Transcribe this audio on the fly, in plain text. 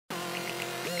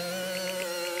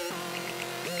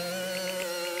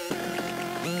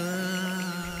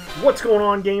What's going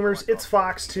on, gamers? It's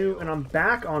Fox2, and I'm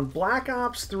back on Black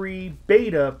Ops 3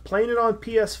 Beta, playing it on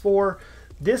PS4.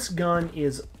 This gun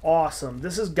is awesome.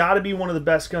 This has got to be one of the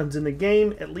best guns in the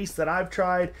game, at least that I've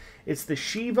tried. It's the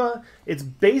Shiva. It's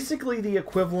basically the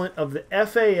equivalent of the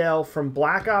FAL from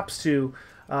Black Ops 2.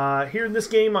 Here in this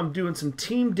game, I'm doing some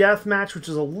team deathmatch, which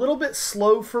is a little bit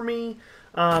slow for me.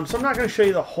 So I'm not going to show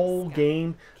you the whole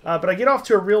game, but I get off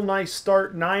to a real nice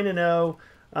start, 9-0.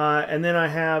 And then I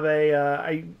have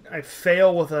I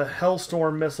fail with a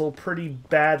Hellstorm missile pretty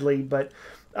badly, but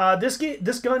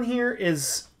this gun here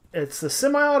it's the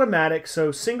semi-automatic,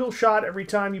 so single shot every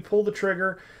time you pull the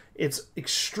trigger. It's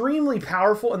extremely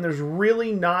powerful, and there's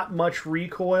really not much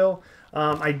recoil.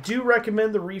 I do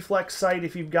recommend the reflex sight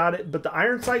if you've got it, but the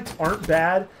iron sights aren't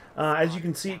bad. As you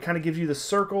can see, it kind of gives you the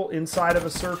circle inside of a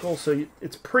circle, so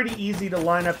it's pretty easy to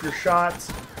line up your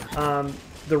shots.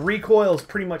 The recoil is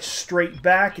pretty much straight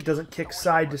back. It doesn't kick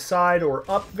side to side or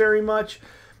up very much.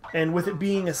 And with it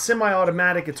being a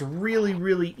semi-automatic, it's really,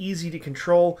 really easy to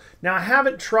control. Now, I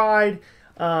haven't tried,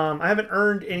 I haven't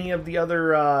earned any of the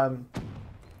other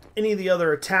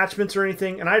attachments or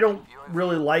anything, and I don't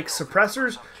really like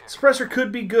suppressors. Suppressor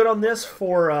could be good on this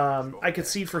for, I could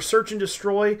see for search and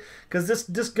destroy, because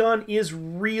this gun is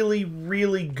really,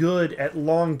 really good at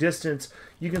long distance.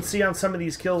 You can see on some of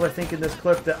these kills, I think in this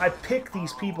clip, that I pick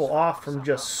these people off from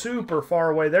just super far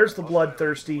away. There's the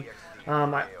Bloodthirsty.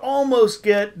 I almost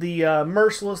get the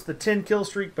Merciless, the 10 kill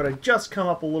streak, but I just come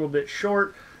up a little bit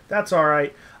short. That's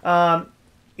alright.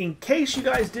 In case you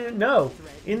guys didn't know,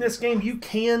 in this game you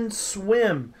can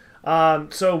swim.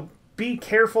 So be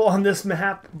careful on this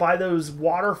map by those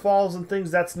waterfalls and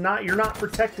things. You're not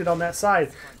protected on that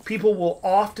side. People will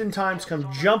oftentimes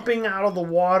come jumping out of the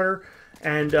water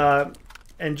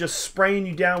and just spraying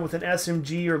you down with an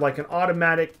SMG or like an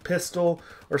automatic pistol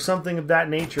or something of that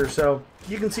nature. So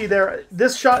you can see there,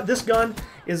 this gun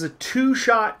is a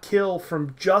 2-shot kill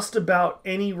from just about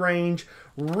any range.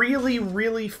 Really,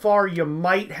 really far, you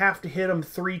might have to hit them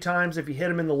 3 times if you hit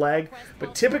them in the leg,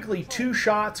 but typically 2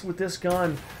 shots with this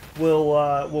gun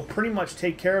will pretty much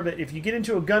take care of it. If you get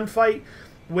into a gunfight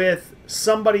with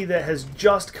somebody that has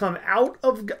just come out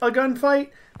of a gunfight,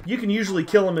 you can usually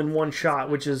kill them in 1 shot,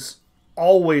 which is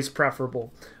always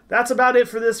preferable. That's about it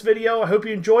for this video. I hope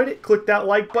you enjoyed it. Click that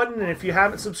like button, and if you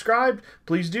haven't subscribed,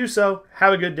 please do so.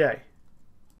 Have a good day.